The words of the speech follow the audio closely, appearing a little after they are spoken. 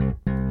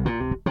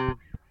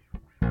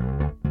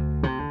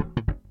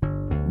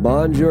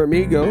Bonjour,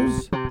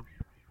 amigos.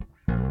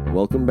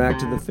 Welcome back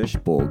to the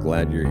Fishbowl.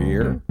 Glad you're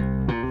here.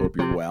 Hope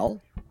you're well.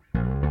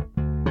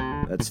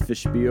 That's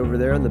Fishby over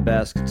there on the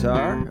bass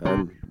guitar.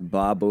 I'm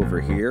Bob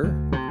over here.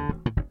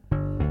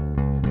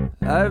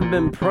 I've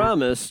been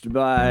promised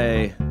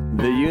by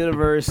the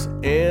universe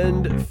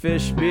and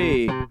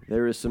Fishby,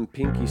 there is some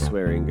pinky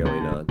swearing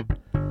going on,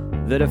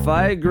 that if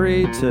I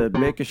agree to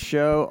make a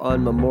show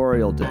on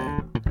Memorial Day,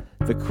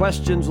 the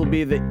questions will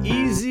be the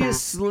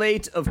easiest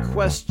slate of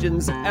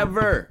questions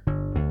ever.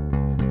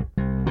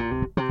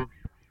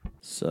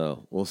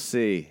 So we'll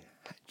see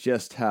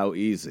just how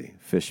easy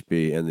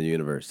Fishby and the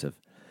universe have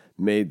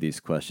made these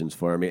questions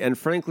for me. And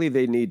frankly,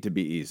 they need to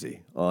be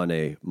easy on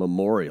a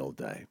Memorial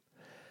Day.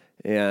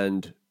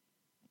 And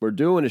we're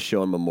doing a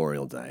show on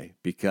Memorial Day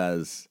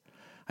because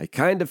I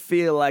kind of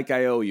feel like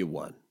I owe you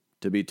one,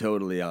 to be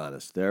totally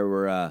honest. There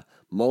were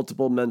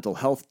multiple mental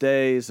health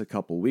days a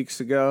couple weeks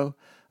ago.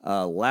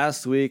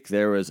 Last week,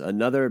 there was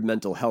another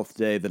mental health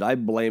day that I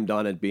blamed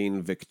on it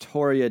being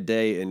Victoria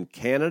Day in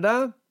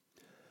Canada.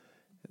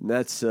 And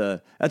that's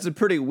a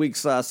pretty weak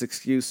sauce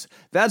excuse.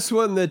 That's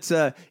one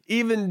that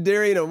even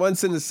during a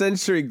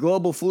once-in-a-century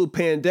global flu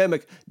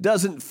pandemic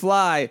doesn't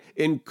fly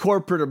in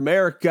corporate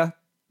America.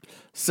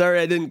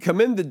 Sorry I didn't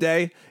come in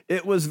today.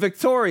 It was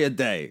Victoria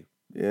Day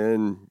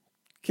in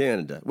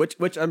Canada,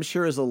 which I'm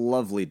sure is a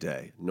lovely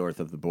day north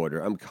of the border.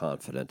 I'm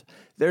confident.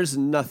 There's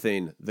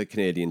nothing the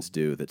Canadians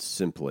do that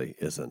simply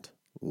isn't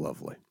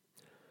lovely.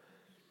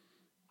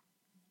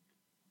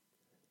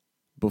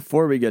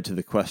 Before we get to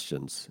the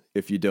questions,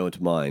 if you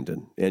don't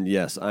mind, and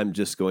yes, I'm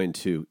just going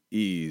to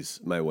ease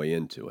my way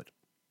into it.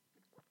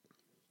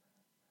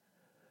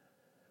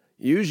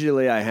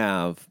 Usually I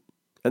have,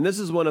 and this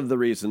is one of the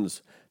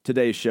reasons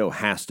today's show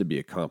has to be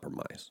a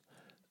compromise,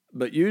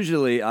 but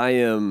usually I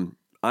am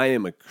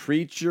a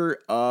creature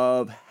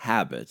of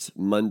habit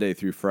Monday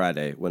through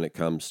Friday when it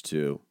comes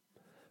to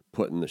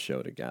putting the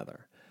show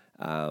together.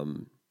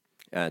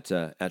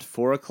 At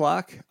 4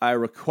 o'clock, I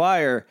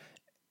require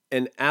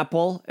an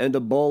apple and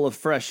a bowl of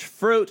fresh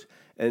fruit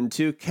and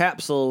 2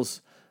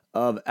 capsules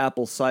of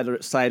apple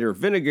cider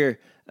vinegar.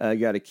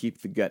 Got to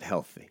keep the gut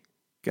healthy.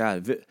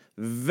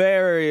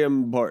 Very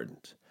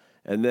important.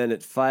 And then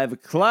at 5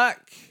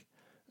 o'clock,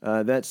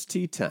 that's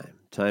tea time.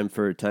 Time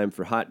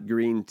for hot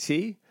green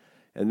tea.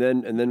 And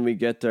then we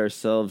get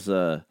ourselves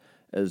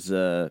as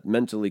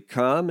mentally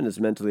calm and as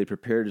mentally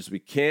prepared as we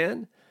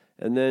can.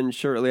 And then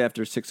shortly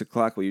after 6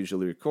 o'clock, we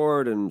usually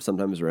record, and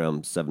sometimes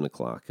around 7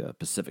 o'clock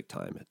Pacific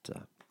time, it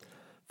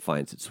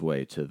finds its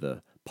way to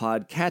the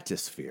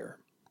podcatosphere,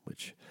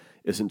 which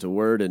isn't a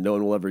word, and no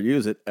one will ever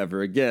use it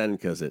ever again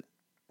because it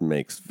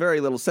makes very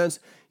little sense,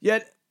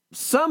 yet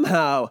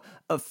somehow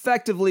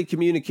effectively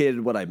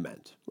communicated what I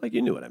meant. Like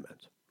you knew what I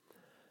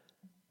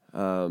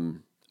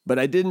meant. But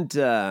I didn't,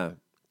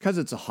 because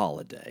it's a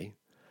holiday,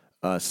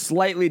 a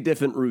slightly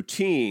different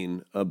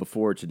routine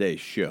before today's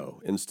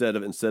show. Instead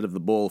of the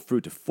bowl of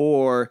fruit at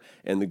 4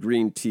 and the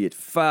green tea at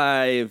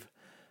 5,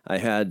 I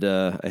had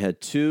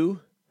 2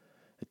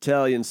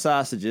 Italian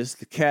sausages,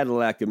 the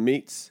Cadillac of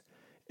meats.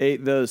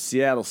 Ate those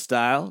Seattle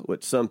style,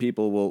 which some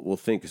people will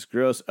think is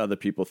gross. Other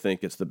people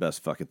think it's the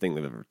best fucking thing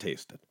they've ever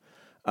tasted.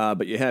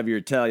 But you have your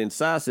Italian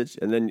sausage,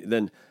 and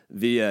then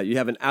you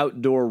have an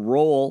outdoor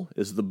roll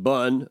is the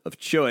bun of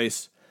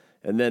choice,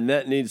 and then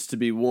that needs to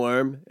be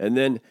warm, and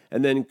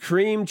then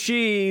cream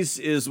cheese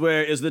is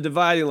the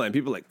dividing line.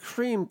 People are like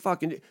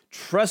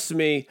trust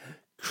me,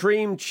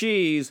 cream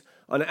cheese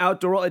on an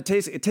outdoor roll. It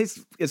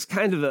tastes. It's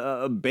kind of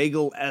a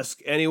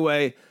bagel-esque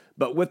anyway,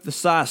 but with the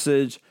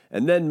sausage,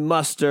 and then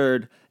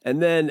mustard, and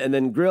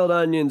then grilled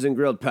onions and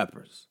grilled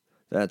peppers.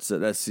 That's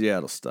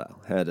Seattle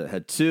style.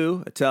 Had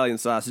 2 Italian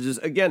sausages.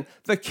 Again,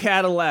 the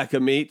Cadillac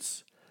of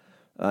meats.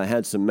 I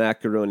had some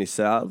macaroni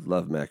salad.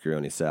 Love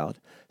macaroni salad.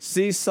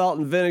 Sea salt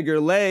and vinegar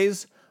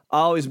Lay's.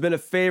 Always been a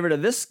favorite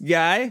of this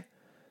guy.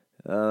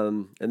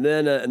 And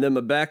then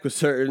my back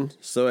was hurting.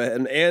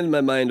 And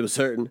my mind was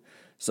hurting.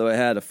 So I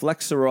had a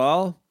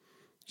Flexerol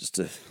just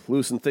to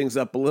loosen things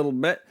up a little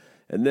bit.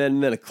 And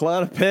then a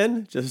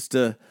Klonopin just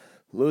to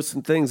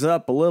loosen things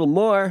up a little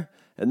more.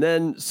 And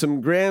then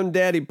some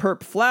Granddaddy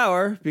Perp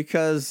flour,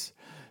 because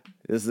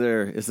is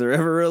there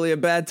ever really a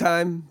bad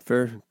time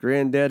for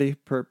Granddaddy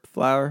Perp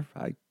flour?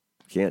 I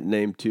can't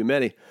name too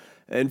many.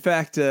 In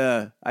fact,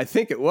 I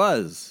think it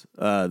was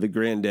the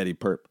Granddaddy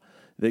Perp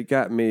that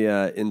got me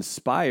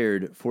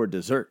inspired for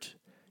dessert.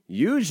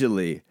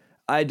 Usually,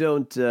 I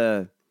don't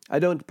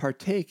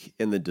partake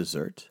in the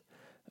dessert.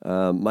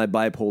 My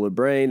bipolar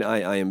brain,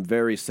 I am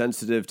very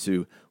sensitive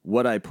to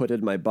what I put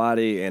in my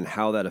body and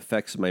how that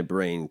affects my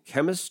brain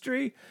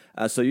chemistry.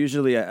 So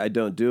usually I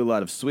don't do a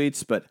lot of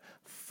sweets, but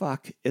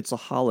fuck, it's a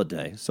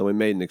holiday, so we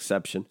made an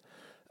exception.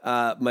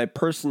 My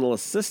personal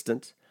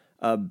assistant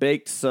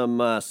baked some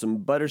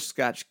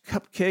butterscotch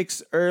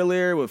cupcakes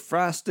earlier with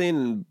frosting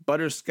and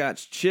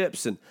butterscotch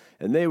chips, and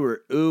they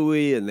were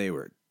ooey and they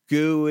were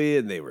gooey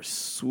and they were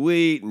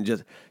sweet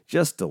and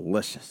just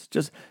delicious,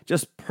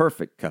 just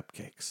perfect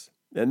cupcakes.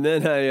 And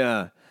then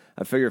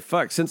I figure,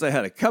 fuck, since I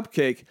had a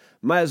cupcake,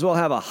 might as well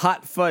have a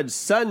hot fudge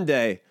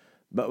sundae.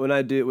 But when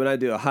I do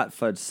a hot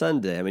fudge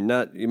sundae,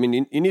 you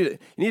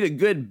need a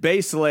good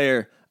base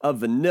layer of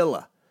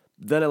vanilla.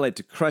 Then I like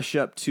to crush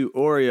up 2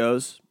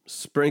 Oreos,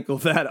 sprinkle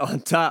that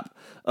on top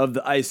of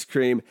the ice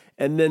cream,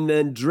 and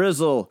then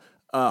drizzle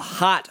a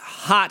hot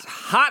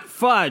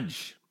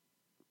fudge,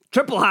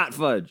 triple hot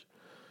fudge,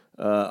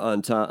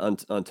 on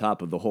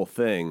top of the whole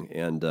thing.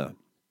 And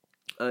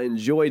I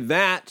enjoyed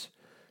that.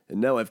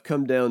 And now I've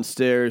come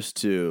downstairs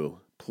to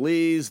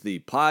please the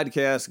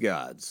podcast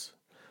gods.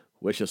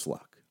 Wish us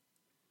luck.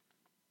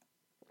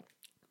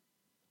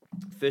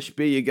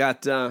 Fishby,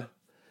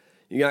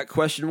 you got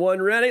question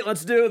 1 ready?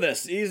 Let's do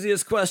this.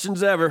 Easiest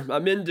questions ever.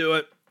 I'm into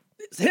it.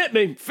 Hit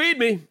me. Feed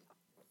me.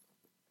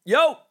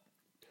 Yo.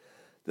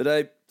 Did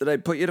I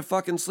put you to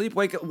fucking sleep?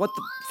 Wake up. What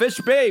the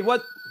Fishby?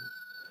 What?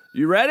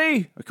 You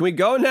ready? Can we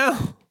go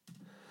now?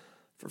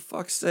 For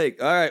fuck's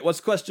sake. All right,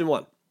 what's question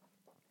 1?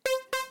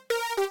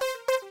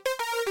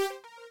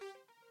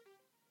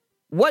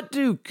 What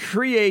do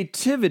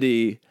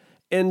creativity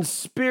and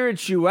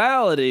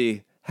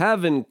spirituality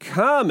have in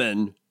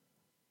common?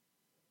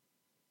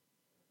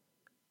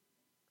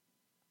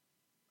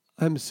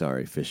 I'm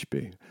sorry,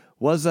 Fishby.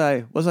 Was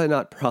I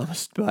not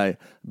promised by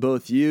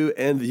both you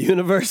and the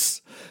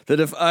universe that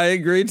if I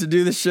agreed to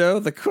do the show,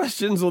 the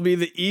questions will be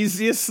the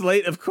easiest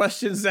slate of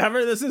questions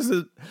ever?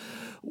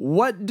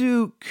 What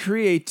do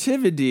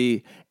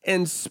creativity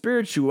and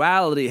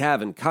spirituality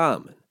have in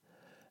common?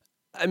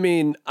 I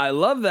mean, I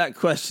love that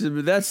question,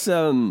 but that's,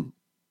 oh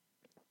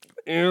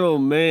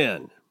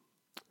man.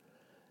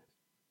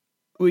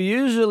 We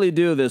usually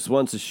do this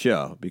once a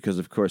show because,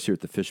 of course, here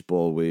at the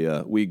Fishbowl,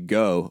 we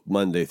go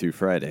Monday through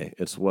Friday.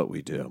 It's what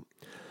we do.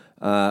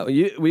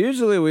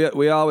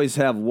 We always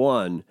have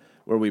one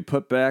where we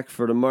put back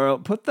for tomorrow.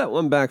 Put that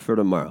one back for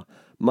tomorrow.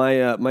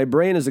 My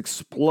brain is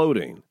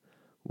exploding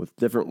with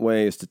different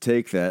ways to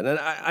take that, and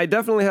I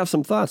definitely have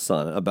some thoughts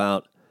on it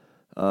about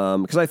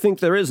because I think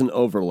there is an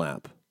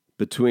overlap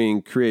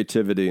between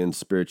creativity and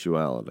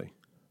spirituality.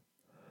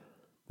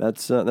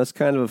 That's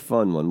kind of a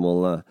fun one.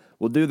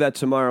 We'll do that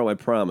tomorrow, I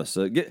promise.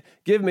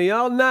 Give me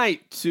all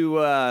night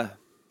to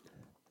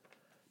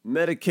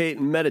medicate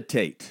and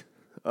meditate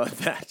on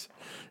that,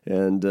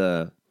 and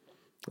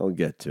I'll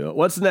get to it.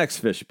 What's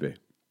next, Fishby?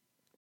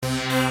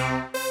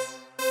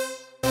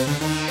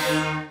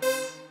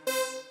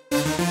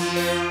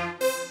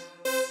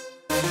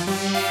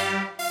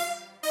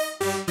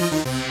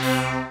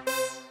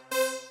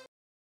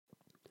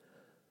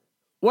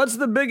 What's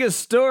the biggest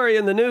story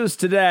in the news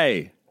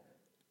today?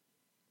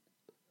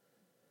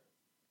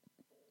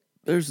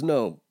 There's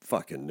no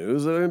fucking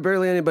news. I mean,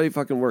 barely anybody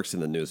fucking works in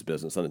the news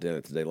business on a day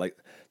like today.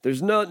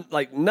 There's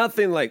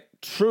nothing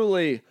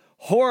truly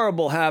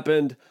horrible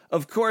happened,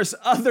 of course,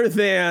 other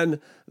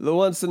than the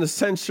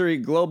once-in-a-century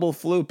global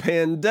flu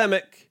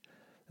pandemic.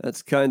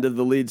 That's kind of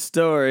the lead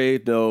story,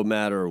 no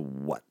matter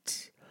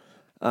what.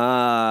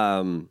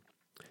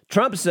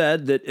 Trump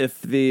said that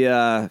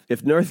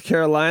if North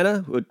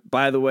Carolina, which,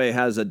 by the way,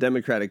 has a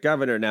Democratic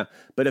governor now,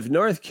 but if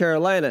North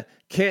Carolina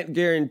can't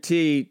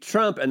guarantee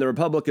Trump and the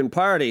Republican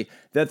Party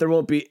that there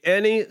won't be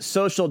any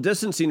social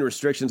distancing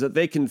restrictions, that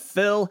they can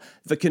fill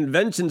the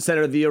convention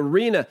center, the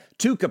arena,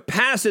 to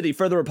capacity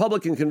for the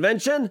Republican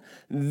convention,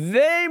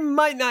 they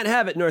might not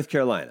have it in North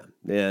Carolina.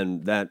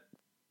 And that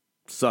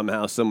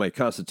somehow, someway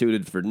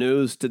constituted for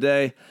news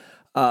today.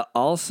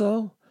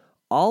 Also,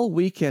 all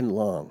weekend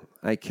long,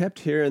 I kept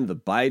hearing the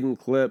Biden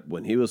clip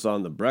when he was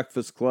on the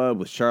Breakfast Club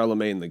with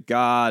Charlemagne the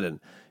God. And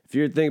if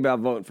you're thinking about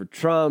voting for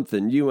Trump,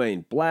 then you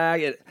ain't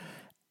black.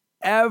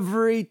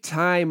 Every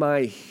time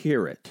I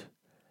hear it,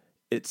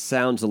 it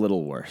sounds a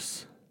little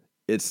worse.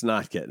 It's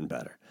not getting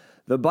better.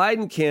 The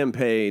Biden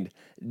campaign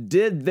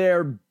did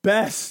their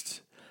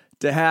best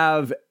to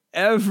have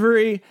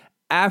every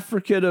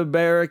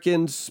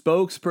African-American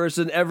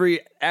spokesperson,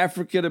 every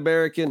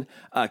African-American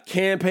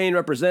campaign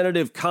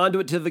representative,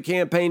 conduit to the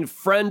campaign,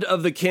 friend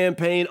of the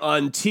campaign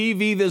on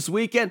TV this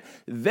weekend.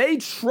 They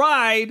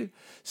tried.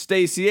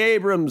 Stacey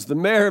Abrams, the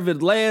mayor of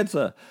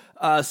Atlanta,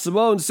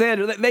 Simone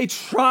Sanders, they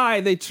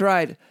tried.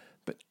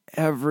 But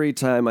every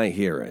time I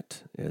hear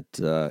it,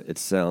 it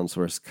sounds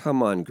worse.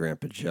 Come on,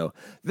 Grandpa Joe.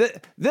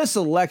 This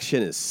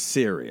election is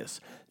serious.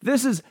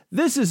 This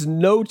is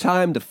no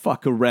time to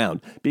fuck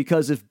around,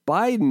 because if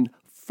Biden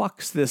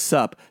fucks this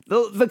up,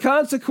 the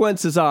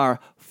consequences are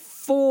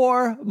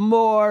 4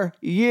 more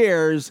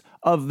years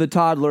of the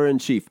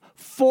toddler-in-chief,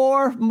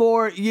 4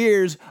 more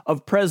years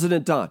of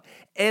President Don.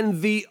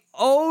 And the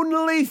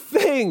only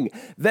thing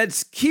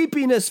that's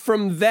keeping us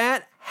from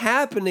that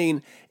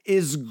happening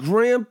is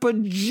Grandpa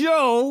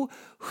Joe,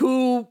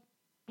 who,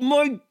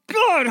 my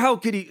God, how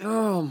could he?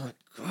 Oh, my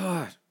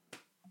God.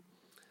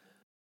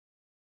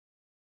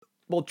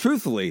 Well,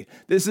 truthfully,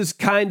 this is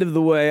kind of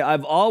the way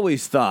I've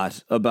always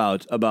thought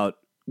about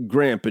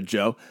Grandpa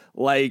Joe.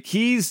 Like,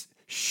 he's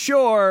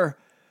sure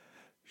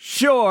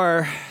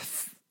the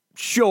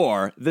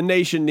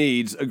nation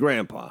needs a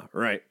grandpa,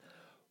 right?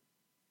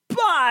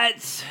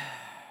 But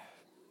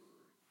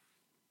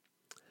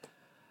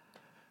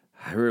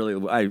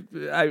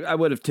I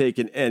would have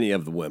taken any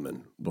of the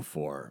women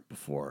before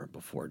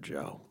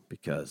Joe,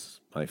 because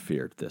I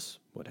feared this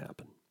would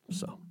happen.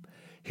 So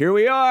here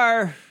we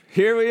are.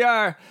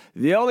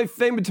 The only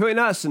thing between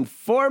us and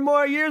 4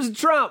 more years of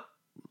Trump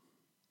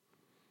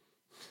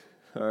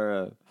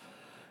or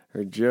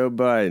Joe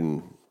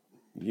Biden.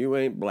 You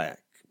ain't black.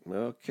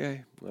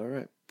 Okay. All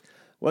right.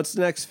 What's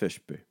next,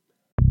 Fishby?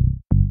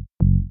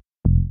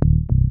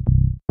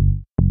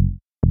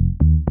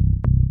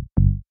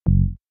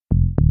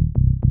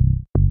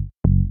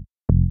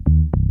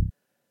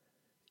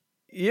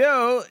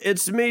 Yo,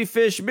 it's me,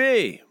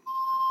 Fishby.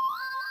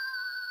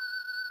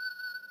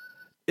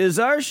 Is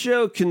our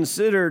show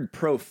considered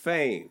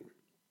profane?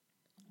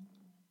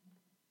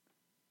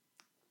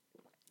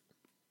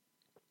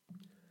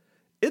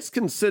 It's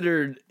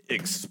considered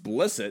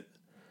explicit.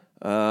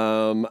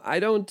 I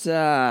don't.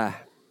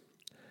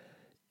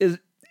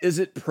 Is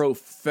it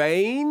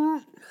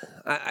profane?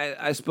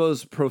 I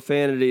suppose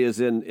profanity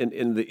is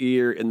in the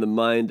ear, in the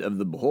mind of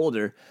the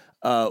beholder.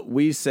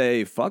 We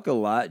say fuck a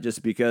lot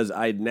just because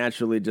I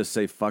naturally just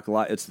say fuck a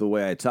lot. It's the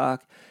way I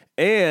talk.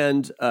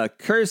 And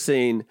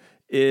cursing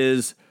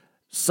is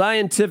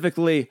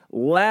scientifically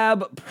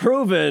lab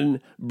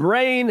proven,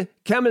 brain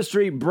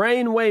chemistry,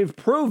 brainwave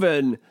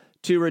proven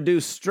to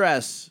reduce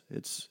stress.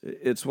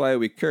 It's why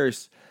we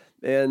curse.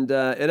 And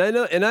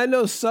I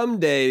know some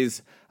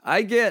days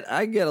I get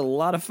a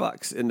lot of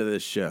fucks into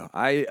this show.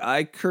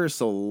 I curse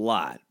a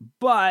lot,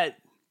 but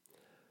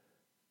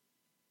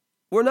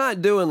we're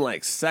not doing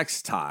like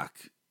sex talk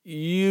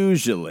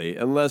usually,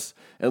 unless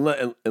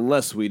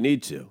we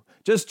need to.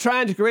 Just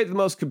trying to create the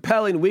most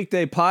compelling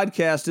weekday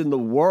podcast in the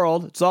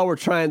world. It's all we're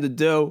trying to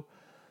do.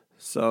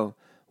 So,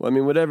 well, I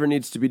mean, whatever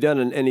needs to be done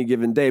on any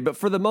given day. But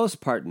for the most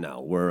part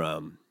now,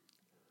 we're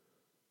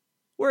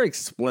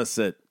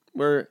explicit.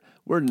 We're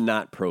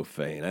not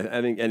profane.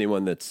 I think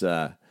anyone that's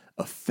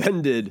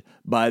offended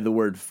by the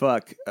word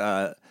fuck,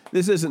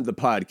 this isn't the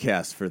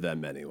podcast for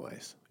them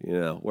anyways. You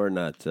know, we're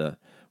not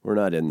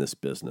in this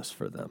business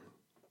for them.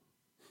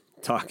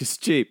 Talk is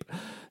cheap.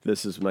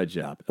 This is my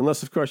job.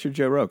 Unless, of course, you're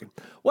Joe Rogan.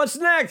 What's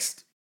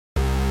next?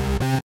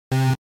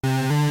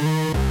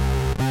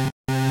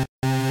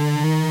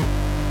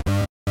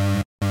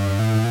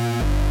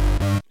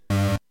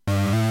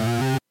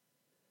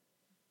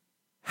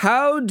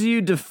 How do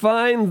you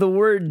define the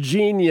word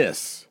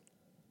genius?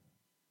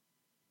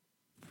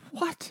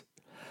 What?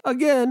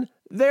 Again,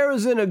 there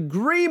is an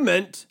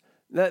agreement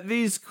that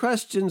these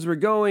questions were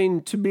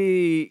going to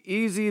be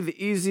easy, the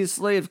easiest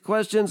slate of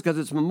questions, because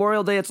it's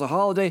Memorial Day, it's a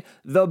holiday,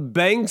 the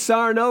banks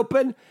aren't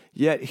open,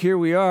 yet here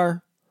we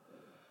are.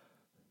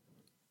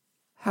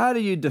 How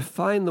do you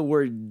define the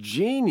word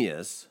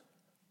genius?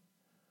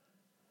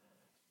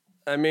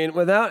 I mean,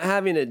 without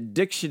having a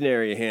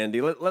dictionary handy,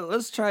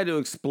 let's try to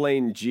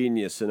explain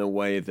genius in a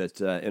way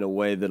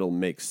that'll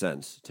make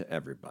sense to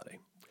everybody.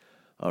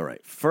 All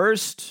right,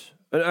 first,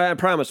 I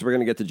promise we're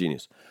going to get to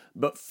genius.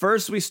 But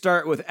first, we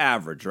start with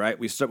average, right?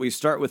 We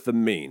start with the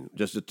mean,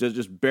 just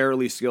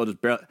barely skilled.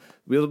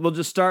 We'll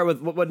just start with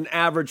what an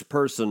average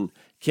person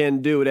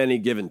can do at any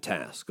given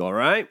task. All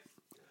right.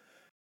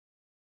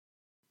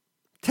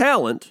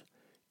 Talent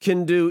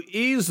can do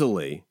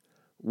easily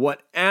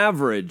what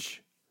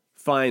average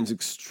finds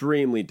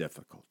extremely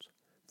difficult.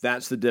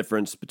 That's the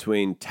difference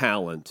between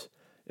talent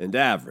and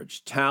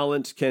average.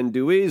 Talent can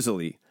do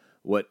easily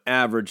what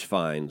average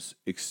finds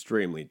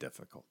extremely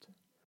difficult.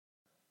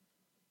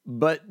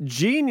 But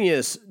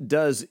genius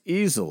does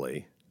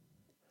easily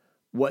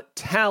what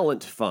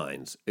talent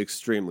finds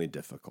extremely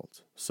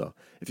difficult. So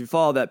if you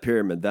follow that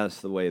pyramid,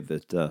 that's the way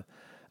that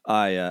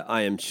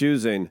I am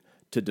choosing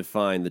to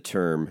define the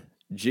term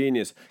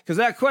genius. Because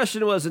that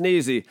question wasn't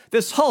easy.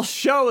 This whole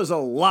show is a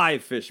lie,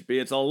 Fishby.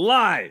 It's a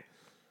lie.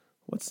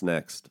 What's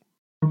next?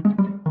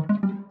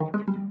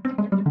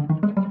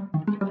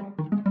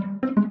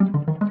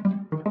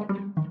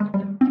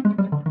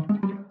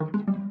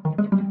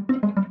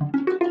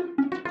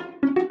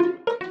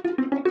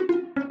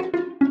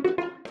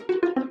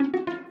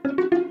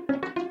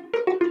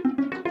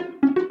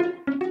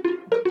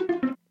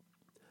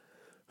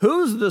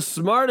 Who's the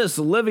smartest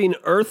living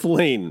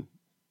earthling?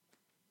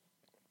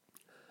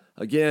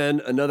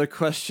 Again, another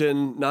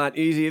question, not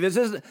easy.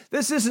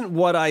 This isn't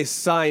what I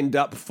signed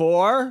up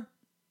for.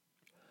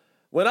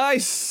 When I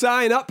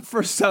sign up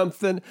for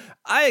something,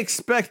 I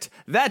expect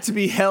that to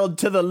be held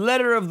to the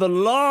letter of the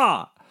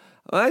law.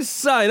 When I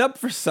sign up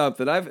for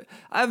something,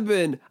 I've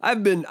been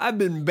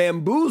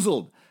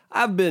bamboozled.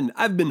 I've been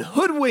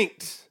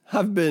hoodwinked.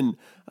 I've been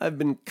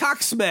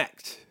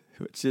cocksmacked,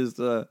 which is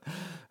a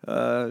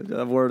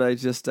word I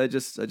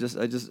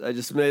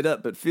just made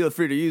up, but feel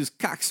free to use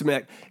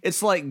cocksmacked.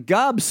 It's like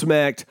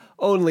gobsmacked,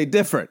 only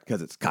different,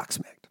 because it's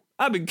cocksmacked.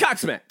 I've been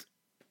cocksmacked.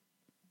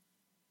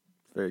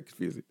 Very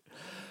confusing.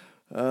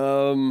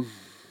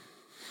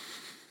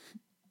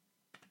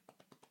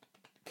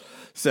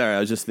 Sorry, I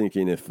was just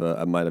thinking if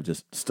I might have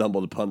just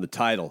stumbled upon the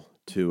title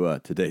to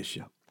today's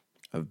show.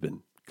 I've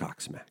been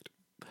cocksmacked.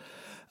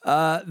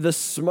 The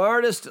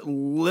smartest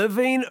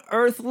living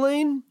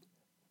earthling?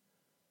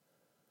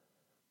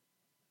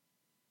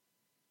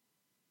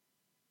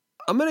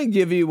 I'm going to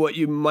give you what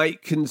you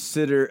might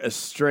consider a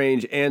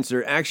strange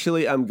answer.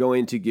 Actually, I'm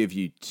going to give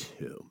you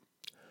two.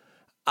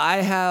 I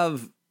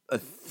have a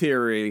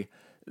theory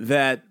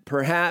that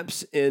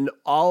perhaps in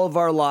all of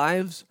our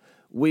lives,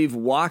 we've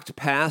walked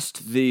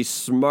past the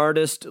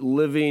smartest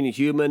living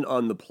human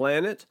on the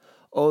planet,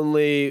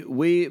 only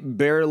we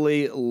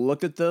barely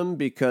looked at them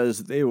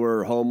because they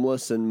were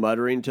homeless and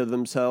muttering to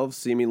themselves,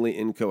 seemingly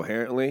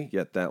incoherently,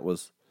 yet that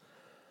was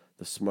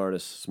the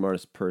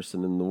smartest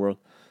person in the world.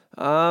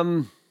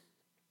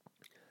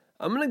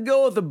 I'm going to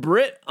go with a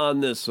Brit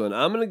on this one.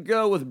 I'm going to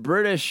go with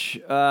British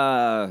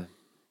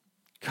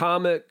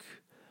comic,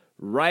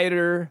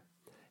 writer,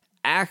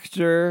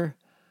 actor,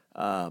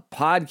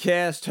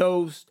 podcast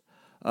host,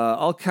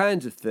 all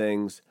kinds of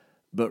things.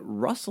 But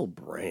Russell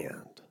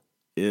Brand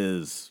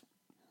is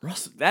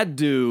that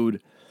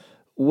dude.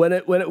 When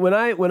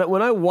I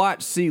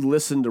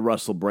listen to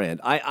Russell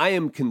Brand, I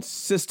am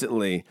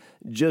consistently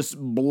just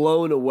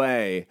blown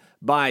away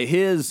by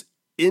his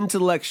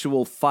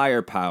intellectual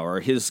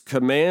firepower, his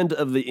command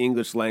of the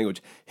English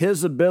language,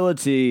 his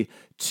ability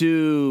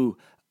to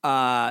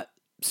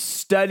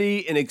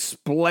study and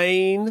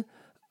explain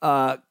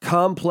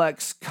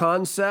complex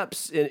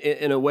concepts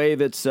in a way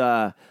that's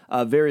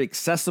very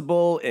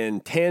accessible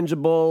and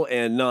tangible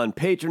and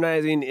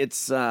non-patronizing.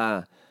 It's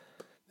that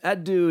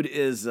dude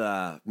is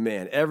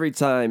man. Every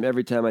time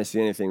I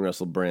see anything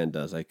Russell Brand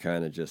does, I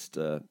kind of just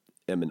am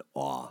in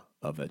awe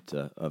of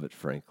it,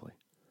 frankly.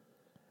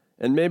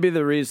 And maybe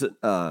the reason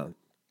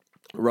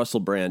Russell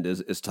Brand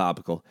is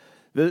topical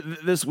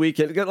this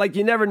weekend, like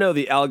you never know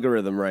the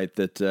algorithm, right?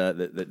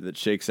 That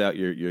shakes out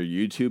your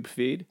YouTube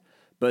feed.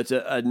 But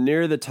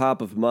near the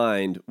top of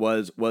mind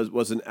was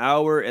an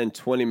hour and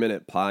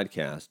 20-minute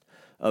podcast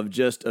of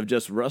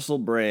just Russell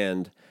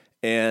Brand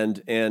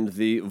and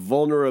the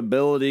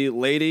vulnerability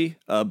lady,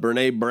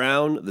 Brene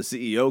Brown, the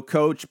CEO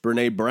coach,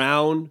 Brene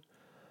Brown.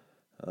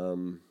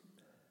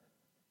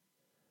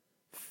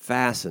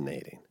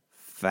 Fascinating.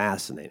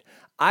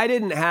 I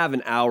didn't have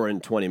an hour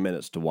and 20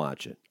 minutes to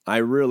watch it. I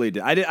really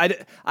did.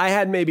 I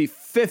had maybe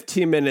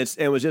 15 minutes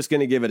and was just going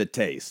to give it a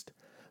taste.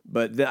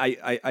 But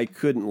I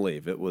couldn't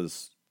leave. It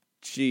was,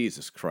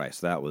 Jesus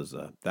Christ, that was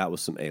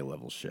some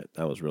A-level shit.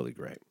 That was really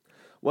great.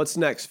 What's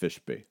next,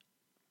 Fishby?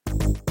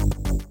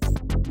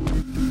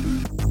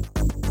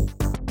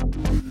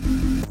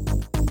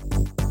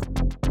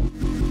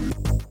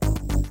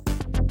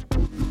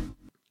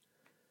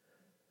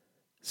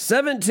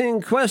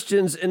 "17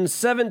 questions in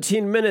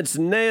 17 minutes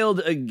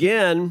nailed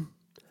again.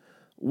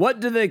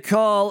 What do they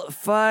call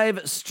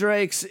 5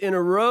 strikes in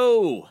a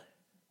row?"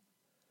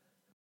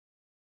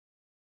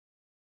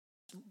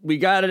 We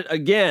got it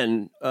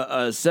again,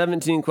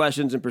 17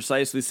 questions in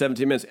precisely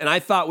 17 minutes. And I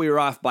thought we were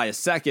off by a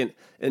second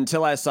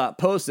until I saw it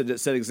posted. It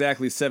said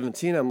exactly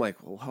 17. I'm like,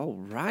 well, all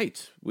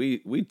right, we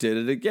did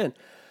it again.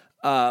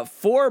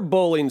 3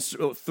 bowling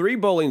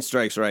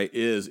strikes, right,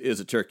 is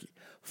a turkey.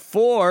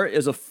 4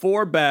 is a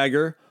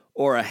 4-bagger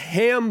or a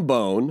ham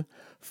bone.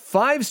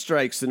 5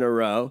 strikes in a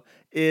row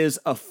is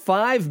a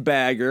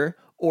 5-bagger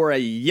or a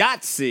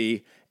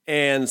Yahtzee.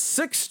 And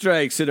 6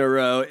 strikes in a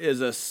row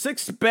is a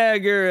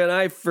 6-bagger, and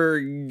I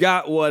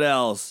forgot what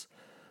else.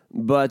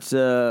 But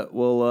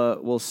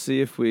we'll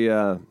see if we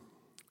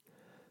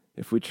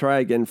try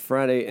again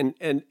Friday.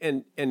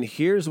 And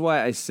here's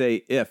why I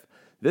say if.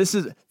 This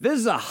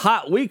is a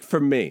hot week for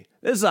me.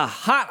 This is a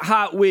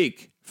hot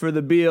week for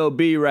the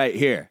BOB right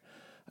here.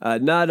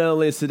 Not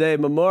only is today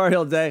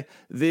Memorial Day,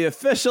 the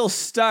official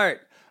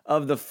start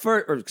of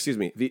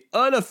the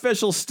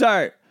unofficial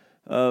start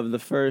of the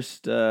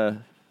first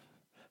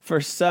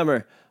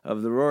summer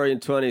of the Roaring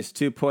 20s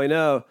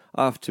 2.0,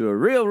 off to a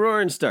real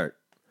roaring start.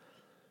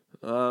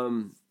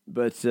 So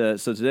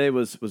today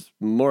was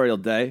Memorial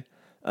Day.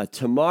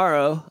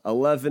 Tomorrow,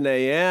 11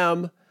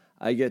 a.m.,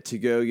 I get to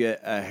go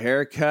get a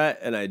haircut,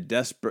 and I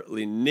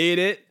desperately need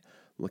it.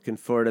 Looking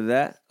forward to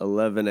that,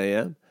 11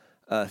 a.m.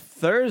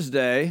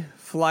 Thursday,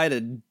 fly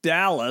to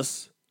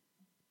Dallas,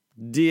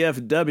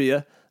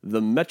 DFW,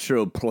 the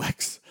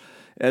Metroplex,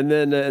 and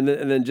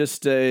then just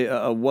stay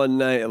a one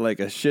night at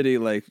like a shitty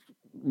like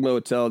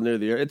motel near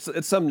the air.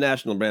 It's some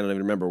national brand, I don't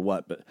even remember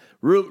what, but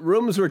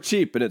rooms were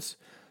cheap, and it's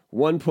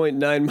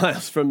 1.9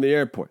 miles from the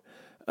airport.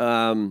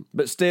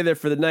 But stay there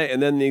for the night,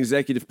 and then the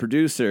executive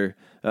producer,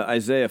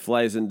 Isaiah,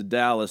 flies into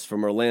Dallas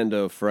from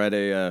Orlando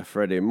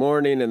Friday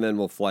morning, and then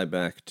we'll fly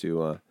back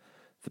to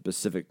the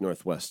Pacific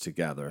Northwest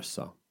together.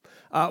 So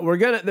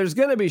there's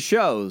gonna be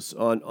shows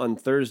on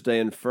Thursday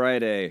and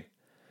Friday,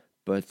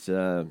 but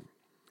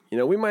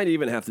we might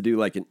even have to do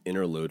like an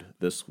interlude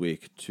this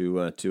week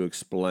to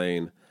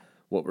explain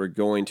what we're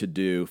going to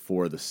do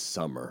for the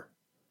summer,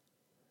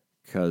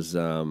 because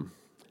I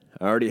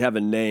already have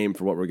a name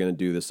for what we're going to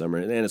do this summer,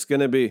 and it's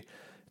going to be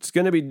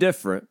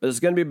different, but it's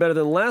going to be better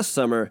than last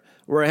summer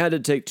where I had to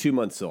take 2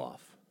 months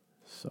off.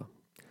 So,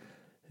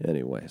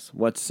 anyways,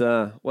 what's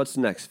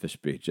next,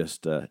 Fishby?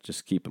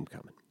 Just keep them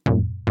coming.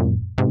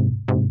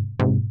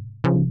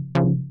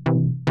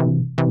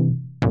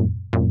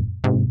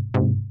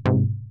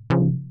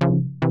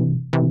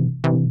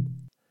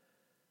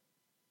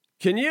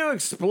 Can you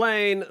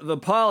explain the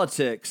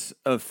politics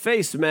of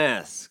face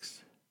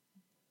masks?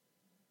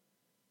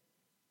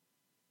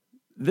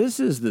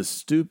 This is the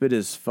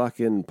stupidest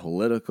fucking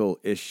political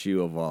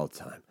issue of all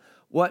time.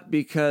 What,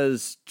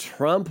 because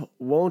Trump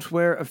won't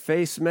wear a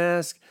face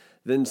mask?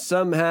 Then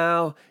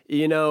somehow,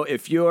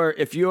 if you're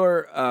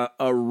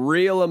a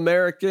real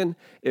American,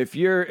 if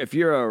you're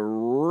a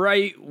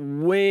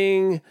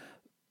right-wing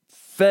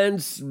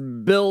fence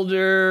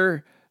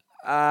builder,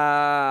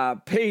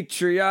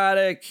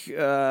 patriotic,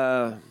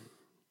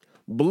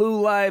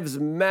 Blue Lives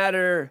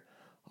Matter,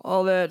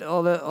 all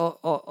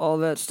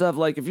that stuff.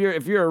 Like if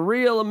you're a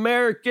real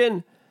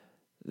American,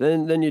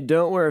 then you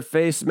don't wear a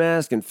face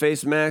mask, and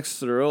face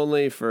masks are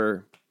only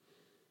for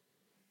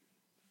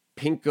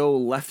pinko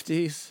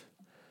lefties.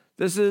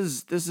 This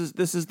is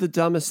the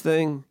dumbest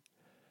thing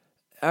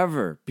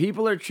ever.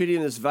 People are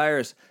treating this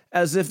virus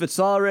as if it's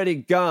already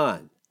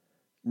gone.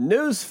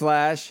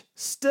 Newsflash,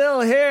 still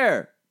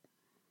here.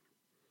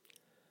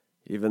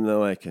 Even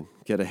though I can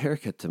get a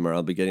haircut tomorrow,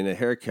 I'll be getting a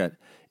haircut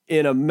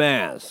in a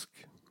mask.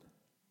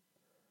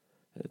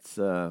 It's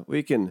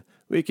we can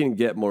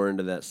get more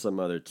into that some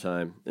other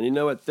time. And you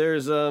know what?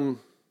 There's a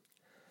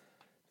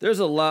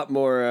lot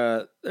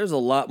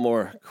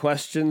more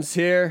questions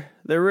here.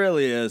 There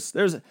really is.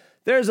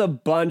 There's a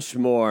bunch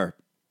more.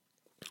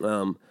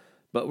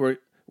 But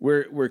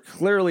we're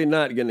clearly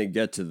not going to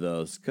get to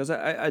those because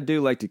I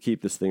do like to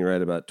keep this thing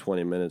right about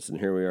 20 minutes, and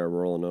here we are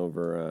rolling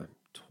over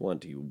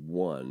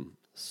 21.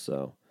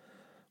 So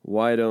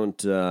why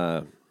don't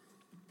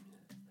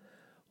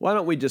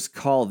we just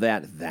call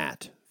that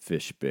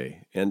Fishby?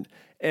 And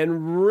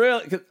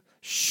really,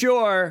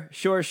 sure.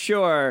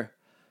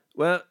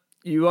 Well,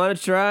 you want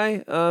to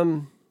try?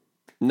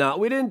 No,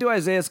 we didn't do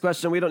Isaiah's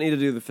question. We don't need to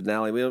do the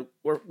finale.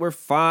 We're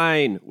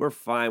fine.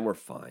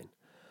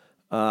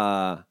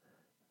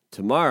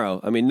 Tomorrow,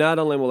 I mean, not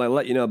only will I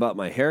let you know about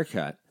my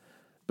haircut,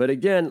 but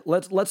again,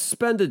 let's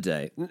spend a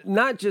day.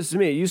 Not just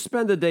me. You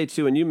spend a day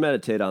too, and you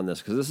meditate on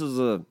this because this is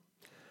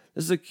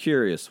a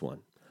curious one.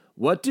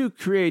 What do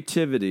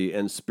creativity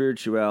and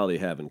spirituality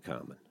have in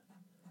common?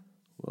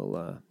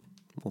 We'll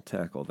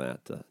tackle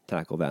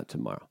that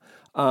tomorrow.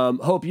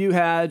 Hope you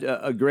had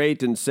a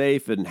great and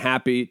safe and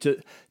happy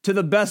to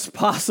the best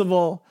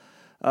possible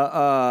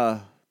it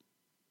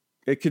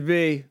could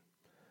be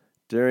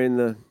during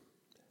the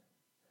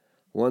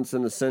once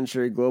in a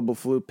century global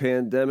flu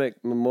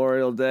pandemic,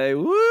 Memorial Day.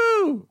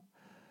 Woo!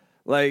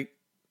 Like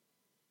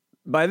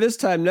by this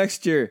time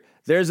next year,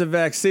 there's a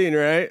vaccine,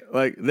 right?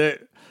 Like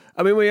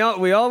we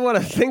all want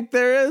to think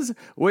there is.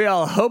 We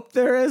all hope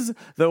there is.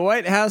 The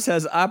White House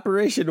has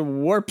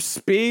Operation Warp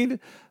Speed,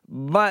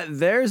 but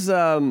there's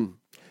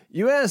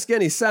you ask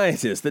any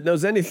scientist that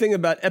knows anything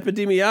about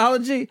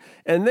epidemiology,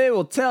 and they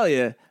will tell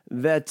you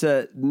that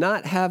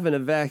not having a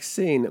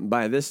vaccine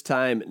by this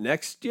time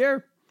next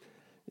year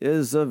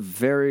is a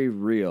very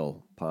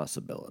real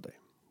possibility.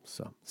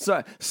 So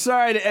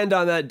sorry to end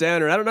on that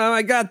downer. I don't know how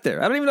I got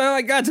there. I don't even know how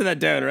I got to that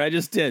downer. I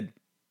just did.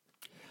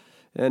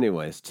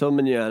 Anyways, till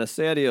mañana.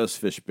 Say adios,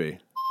 Fishby.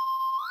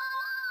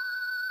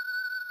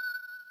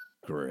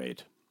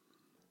 Great.